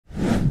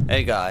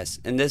Hey guys,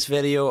 in this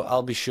video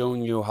I'll be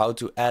showing you how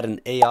to add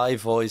an AI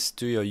voice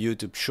to your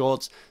YouTube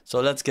Shorts.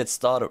 So let's get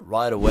started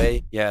right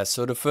away. Yeah,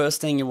 so the first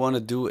thing you want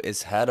to do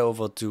is head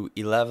over to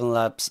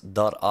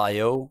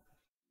 11labs.io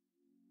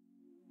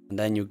and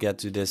then you get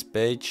to this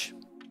page.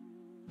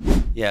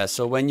 Yeah,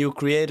 so when you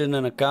created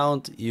an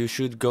account you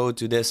should go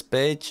to this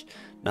page.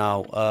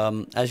 Now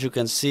as you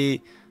can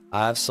see,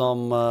 I have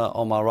some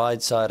on my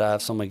right side, I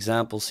have some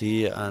examples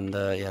here, and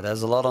yeah,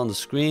 there's a lot on the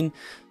screen.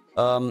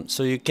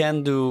 So you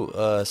can do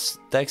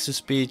text to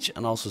speech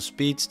and also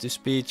speech to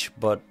speech,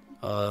 but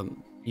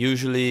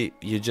usually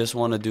you just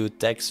want to do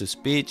text to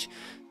speech.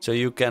 So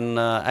you can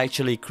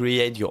actually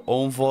create your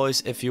own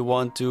voice if you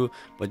want to,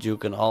 but you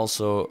can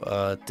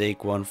also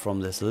take one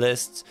from this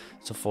list.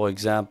 So for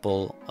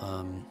example,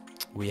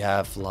 we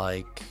have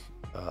like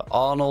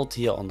Arnold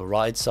here on the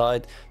right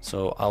side.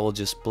 So I will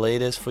just play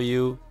this for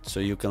you so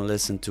you can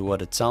listen to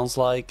what it sounds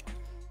like.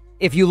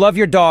 If you love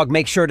your dog,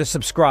 make sure to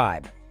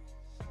subscribe.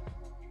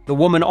 The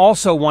woman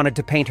also wanted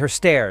to paint her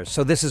stairs,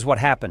 so this is what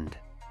happened.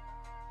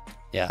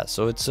 Yeah,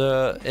 so it's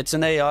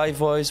an AI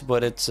voice,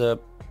 but it's a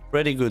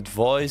pretty good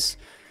voice.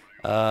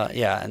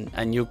 Yeah,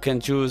 and you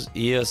can choose,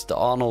 here's the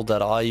Arnold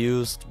that I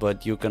used,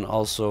 but you can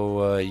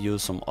also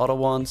use some other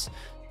ones.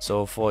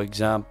 So for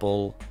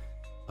example,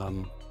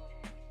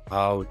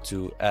 how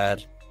to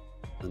add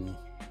an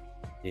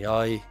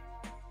AI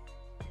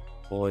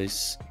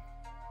voice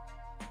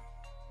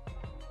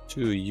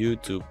to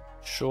YouTube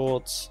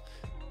Shorts.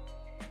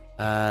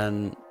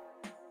 And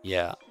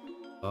yeah,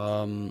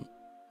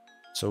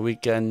 so we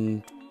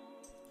can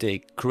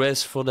take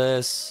Chris for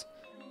this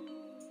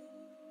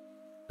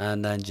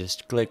and then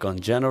just click on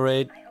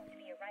generate.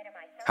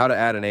 How to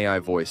add an AI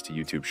voice to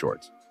YouTube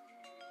Shorts.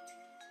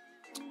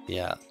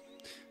 Yeah,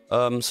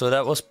 so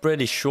that was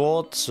pretty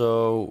short.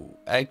 So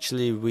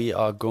actually we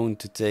are going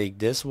to take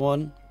this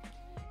one.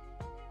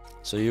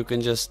 So you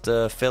can just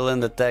fill in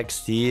the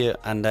text here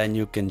and then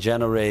you can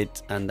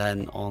generate, and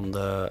then on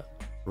the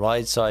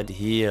right side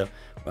here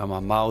where my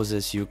mouse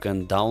is, you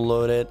can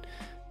download it.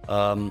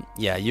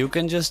 Yeah, you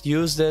can just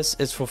use this,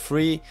 it's for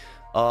free,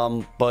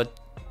 but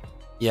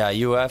yeah,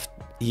 you have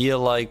here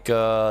like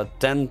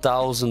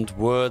 10,000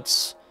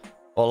 words,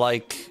 or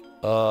like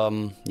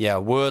yeah,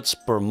 words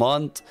per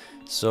month.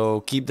 So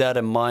keep that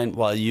in mind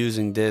while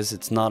using this.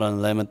 It's not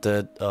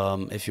unlimited.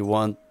 If you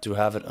want to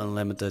have it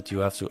unlimited, you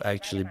have to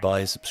actually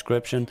buy a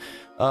subscription.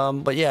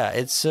 But yeah,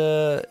 it's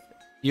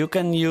you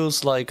can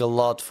use like a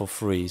lot for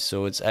free,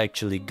 so it's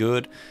actually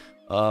good.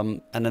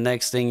 And the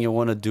next thing you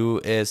want to do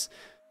is,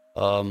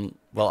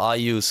 well, I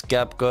use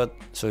CapCut.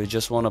 So you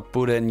just want to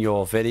put in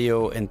your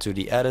video into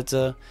the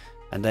editor,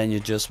 and then you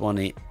just want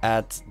to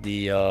add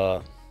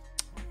the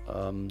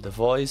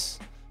voice.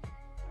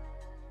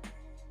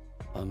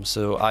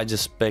 So I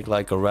just pick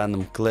like a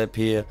random clip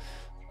here.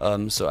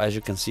 So as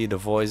you can see, the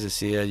voice is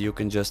here. You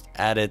can just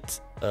add it.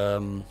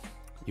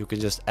 You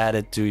can just add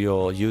it to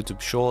your YouTube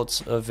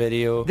Shorts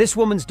video. This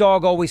woman's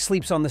dog always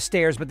sleeps on the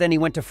stairs, but then he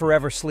went to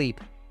forever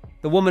sleep.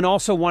 The woman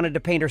also wanted to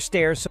paint her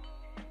stairs. So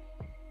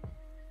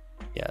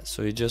yeah,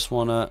 so you just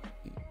wanna,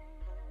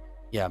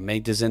 yeah,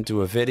 make this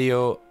into a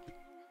video.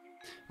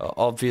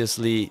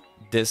 Obviously,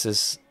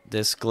 this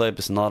clip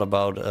is not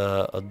about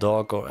a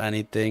dog or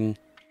anything.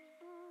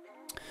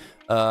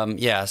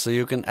 Yeah, so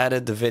you can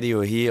edit the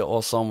video here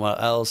or somewhere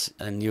else,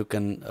 and you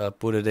can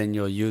put it in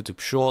your YouTube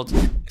Short.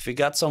 If you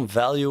got some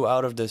value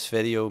out of this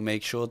video,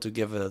 make sure to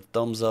give it a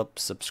thumbs up,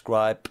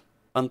 subscribe.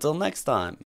 Until next time.